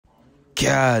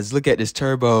Guys, look at this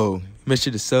turbo. Make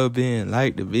sure to sub in,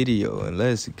 like the video, and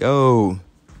let's go.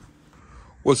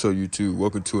 What's up, YouTube?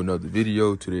 Welcome to another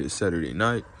video. Today is Saturday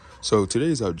night. So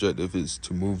today's objective is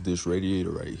to move this radiator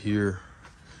right here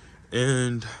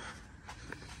and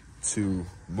to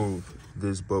move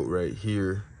this bolt right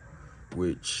here,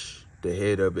 which the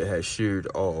head of it has sheared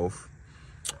off,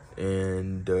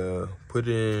 and put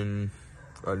in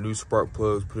a new spark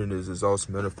plugs, put in this exhaust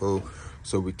manifold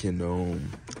so we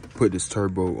can put this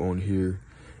turbo on here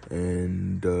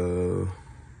and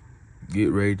get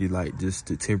ready just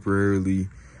to temporarily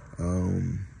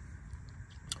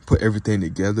put everything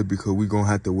together, because we're gonna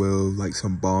have to weld like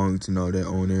some bongs and all that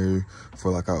on there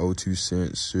for like our O2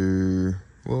 sensor.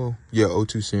 Well, yeah,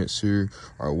 O2 sensor,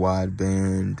 our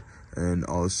wideband, and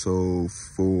also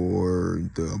for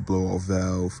the blow-off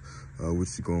valve, which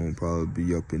is going to probably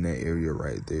be up in that area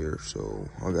right there. So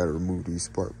I got to remove these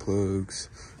spark plugs,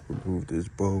 remove this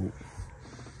bolt,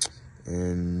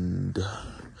 and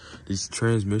these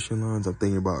transmission lines. I'm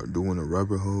thinking about doing a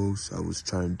rubber hose. I was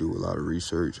trying to do a lot of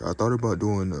research. I thought about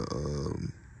doing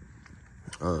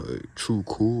a True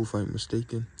Cool, if I'm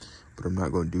mistaken, but I'm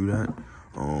not going to do that.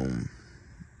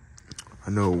 I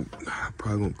know I'm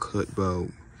probably going to cut about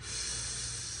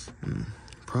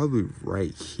probably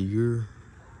right here,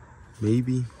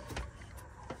 maybe.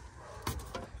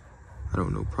 I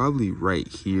don't know, probably right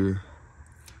here.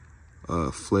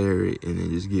 Flare it and then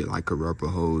just get like a rubber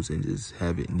hose and just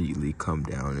have it neatly come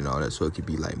down and all that, so it could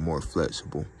be like more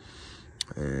flexible.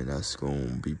 And that's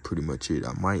gonna be pretty much it.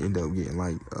 I might end up getting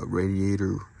like a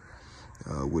radiator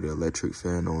with an electric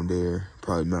fan on there,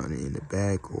 probably mounting it in the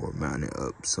back or mounting it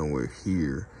up somewhere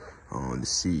here to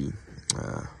see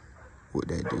what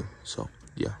that do. So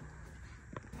yeah.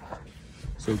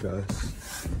 So guys,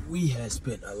 we have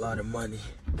spent a lot of money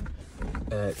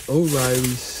at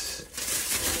O'Reilly's.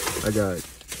 I got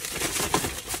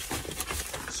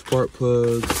spark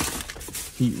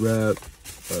plugs, heat wrap,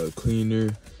 cleaner.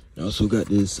 I also got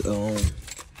this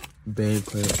band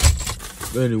clamp.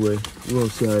 But anyway, we're gonna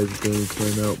see how everything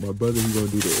turn out. My brother, he's gonna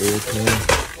do the oil pan.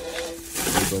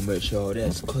 We're gonna make sure all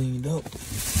that's cleaned up.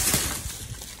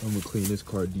 I'm gonna clean this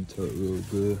car detail real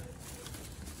good.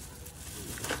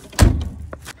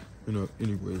 You know,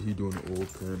 anyway, he doing the oil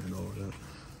pan and all that.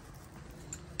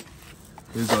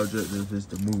 His objective is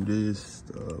to move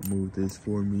this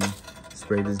for me,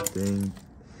 spray this thing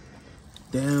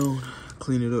down,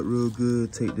 clean it up real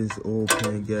good, take this oil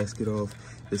pan gasket off.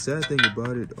 The sad thing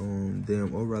about it,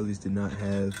 damn O'Reilly's did not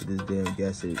have this damn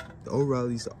gasket. The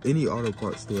O'Reilly's, any auto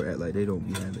parts store act like they don't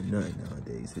be having nothing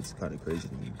nowadays. It's kind of crazy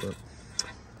to me, but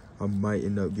I might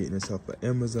end up getting this off of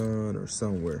Amazon or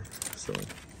somewhere. So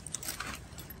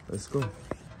let's go.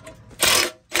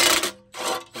 So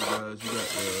guys, we got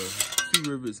two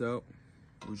rivets out,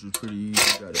 which was pretty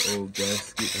easy. Got an old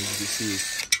gasket, as you can see,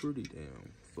 it's pretty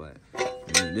damn flat.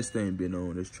 I mean, this thing been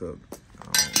on this truck,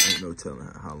 ain't no telling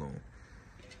how long.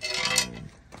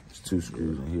 There's two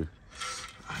screws in here.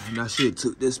 And I should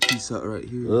took this piece out right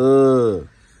here.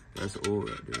 That's old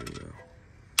right there, yeah.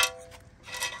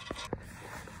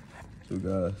 So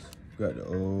guys, got the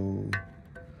old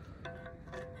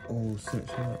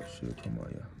sensor out. Should come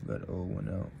out, yeah. Got the old one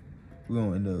out. We're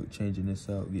gonna end up changing this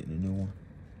out, getting a new one.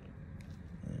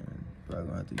 And probably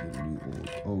gonna have to get a new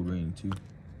old ring too.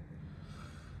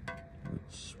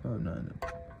 Which probably not in the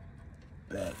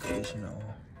bad condition at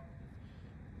all.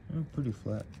 Pretty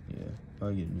flat, yeah.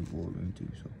 Probably get a new oil ring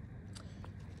too, so.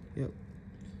 Yep.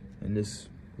 And this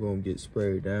gonna get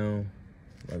sprayed down.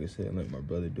 Like I said, let my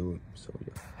brother do it, so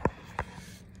yeah.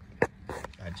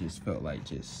 I just felt like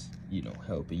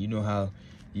helping. You know how,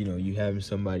 you having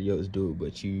somebody else do it,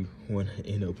 but you want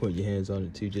to, put your hands on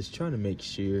it too. Just trying to make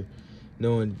sure,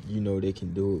 knowing, they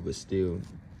can do it, but still,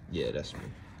 yeah, that's me.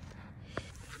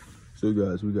 So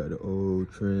guys, we got the old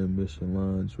transmission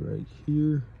lines right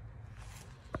here.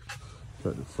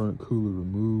 Got the front cooler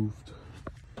removed.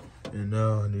 And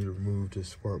now I need to remove this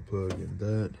spark plug and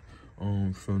that.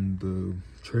 From the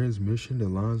transmission, the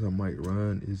lines I might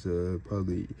run is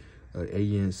probably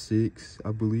AN6,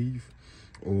 I believe.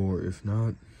 Or if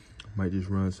not, I might just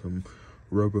run some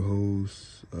rubber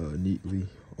hose neatly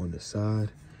on the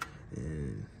side,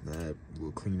 and that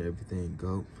will clean everything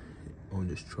up on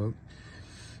this truck.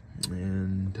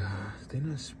 And I think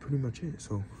that's pretty much it.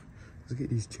 So let's get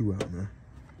these two out, man.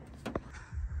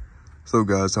 So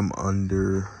guys, I'm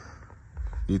underneath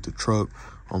the truck.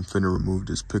 I'm finna remove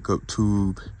this pickup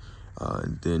tube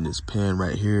and then this pan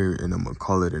right here, and I'm gonna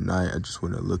call it a night. I just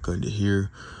wanna look under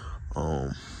here.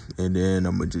 And then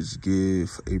I'm gonna just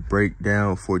give a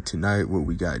breakdown for tonight, what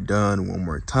we got done one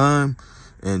more time,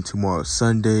 And tomorrow,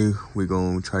 Sunday, we're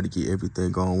going to try to get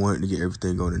everything going. Wanted to get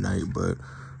everything going tonight, but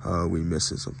we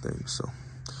missing some things. So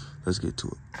let's get to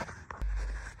it.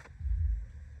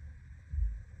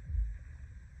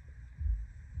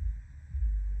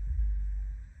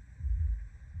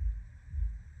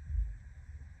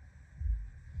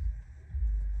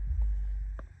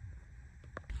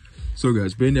 So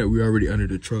guys, being that we're already under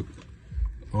the truck,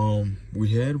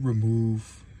 we had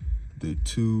removed the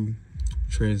 2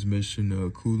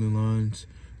 transmission cooling lines.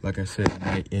 Like I said, I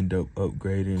might end up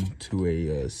upgrading to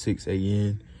a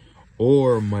 6AN,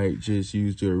 or might just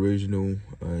use the original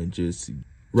just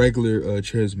regular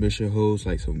transmission hose,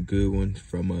 like some good ones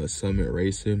from Summit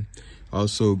Racing.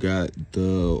 Also got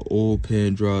the oil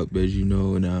pan drop, as you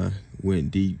know, and I went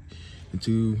deep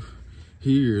into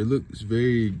here. It looks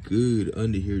very good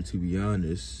under here, to be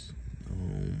honest.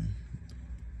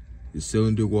 The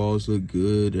cylinder walls look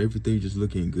good. Everything just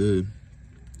looking good.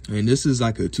 And this is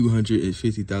like a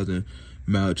 250,000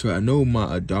 mile truck. I know my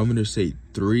odometer say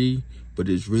 3, but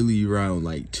it's really around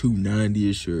like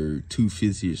 290-ish or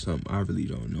 250 or something. I really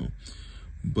don't know.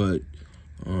 But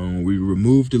we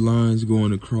removed the lines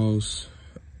going across,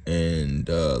 and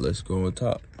let's go on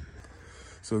top.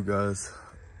 So guys,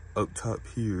 up top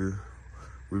here,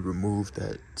 we removed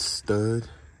that stud,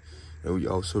 and we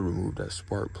also removed that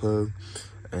spark plug.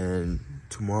 And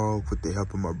tomorrow, with the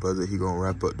help of my brother, he gonna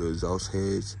wrap up the exhaust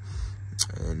heads,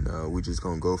 and we just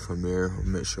gonna go from there.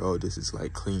 Make sure all this is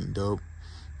like cleaned up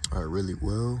really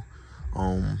well.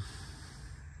 And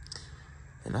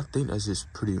I think that's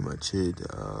just pretty much it.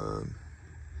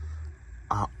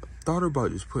 I thought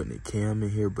about just putting a cam in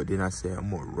here, but then I said I'm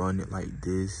gonna run it like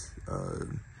this,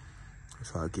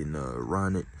 so I can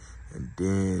run it, and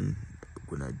then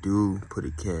when I do put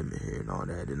a cam in here and all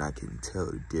that, then I can tell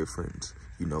the difference,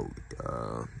 you know,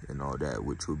 and all that,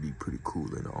 which would be pretty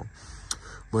cool and all.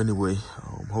 But anyway,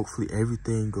 hopefully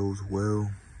everything goes well.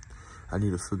 I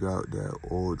need to figure out that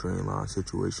oil drain line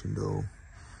situation though,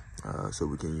 so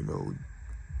we can, you know,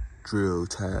 drill,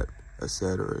 tap,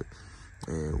 etc.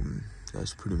 And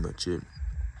that's pretty much it.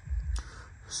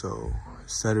 So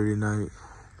Saturday night,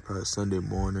 probably Sunday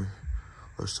morning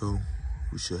or so,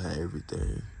 we should have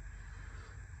everything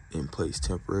in place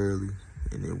temporarily,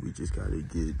 and then we just gotta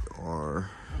get our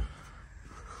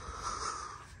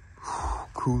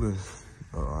cooling,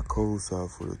 our cold side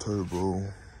for the turbo.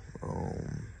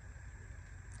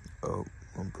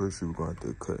 I'm pretty sure we're gonna have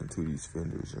to cut into these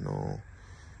fenders and all,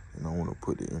 and I want to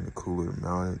put it in the cooler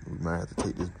mounted. We might have to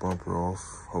take this bumper off,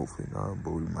 hopefully not,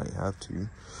 but we might have to,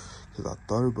 because I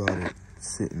thought about it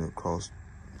sitting across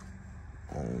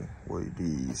on one of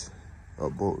these, a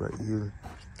bolt right here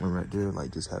and right there,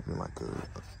 like just having like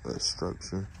a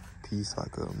structure piece,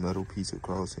 like a metal piece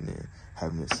across, and then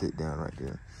having it sit down right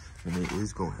there, and it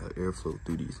is gonna have airflow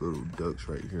through these little ducts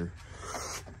right here.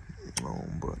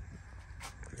 But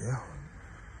yeah,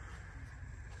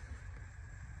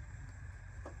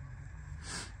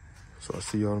 so I'll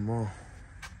see y'all tomorrow.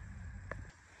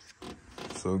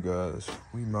 So guys,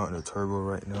 we mounting a turbo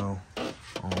right now.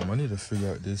 I need to figure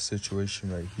out this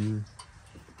situation right here,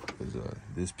 because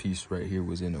this piece right here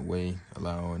was in the way,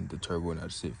 allowing the turbo not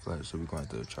to sit flat. So we're going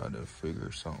to have to try to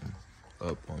figure something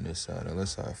up on this side,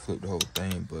 unless I flip the whole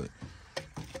thing, but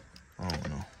I don't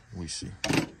know. We see.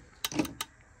 Let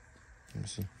me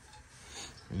see.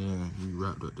 And then we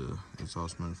wrapped up the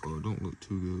exhaust manifold. Don't look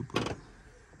too good, but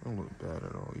don't look bad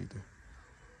at all either.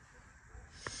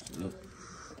 Yep.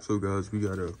 So guys, we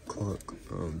gotta clock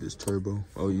this turbo.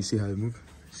 Oh, you see how it moves?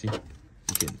 See,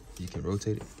 you can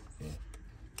rotate it. Yeah.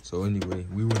 So anyway,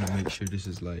 we want to make sure this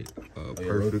is like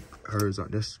perfect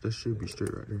horizontal. That should be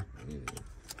straight right there. Yeah.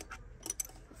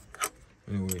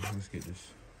 Anyway, let's get this.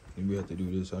 And we have to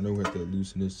do this. I know we have to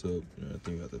loosen this up, and I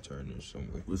think we have to turn this some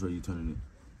way. Which way you turning it?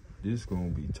 This gonna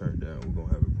be turned down. We're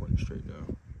gonna have it pointing straight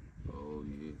down. Oh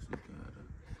yeah, so you can have the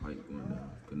height going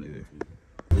down. Connect it.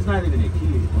 It's not even a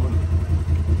key.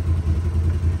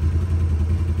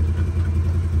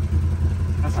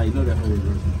 That's how you know that whole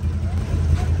reverse.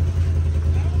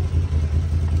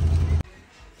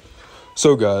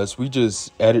 So guys, we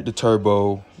just added the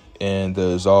turbo and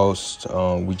the exhaust.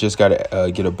 We just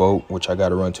gotta get a bolt, which I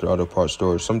gotta run to the auto parts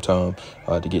store sometime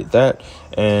to get that.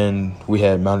 And we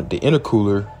had mounted the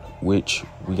intercooler, which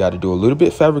we got to do a little bit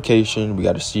of fabrication. We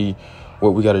got to see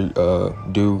what we got to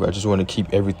do. I just want to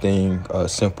keep everything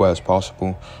simple as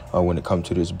possible when it comes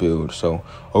to this build. So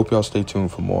hope y'all stay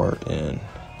tuned for more, and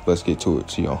let's get to it.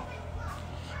 See y'all.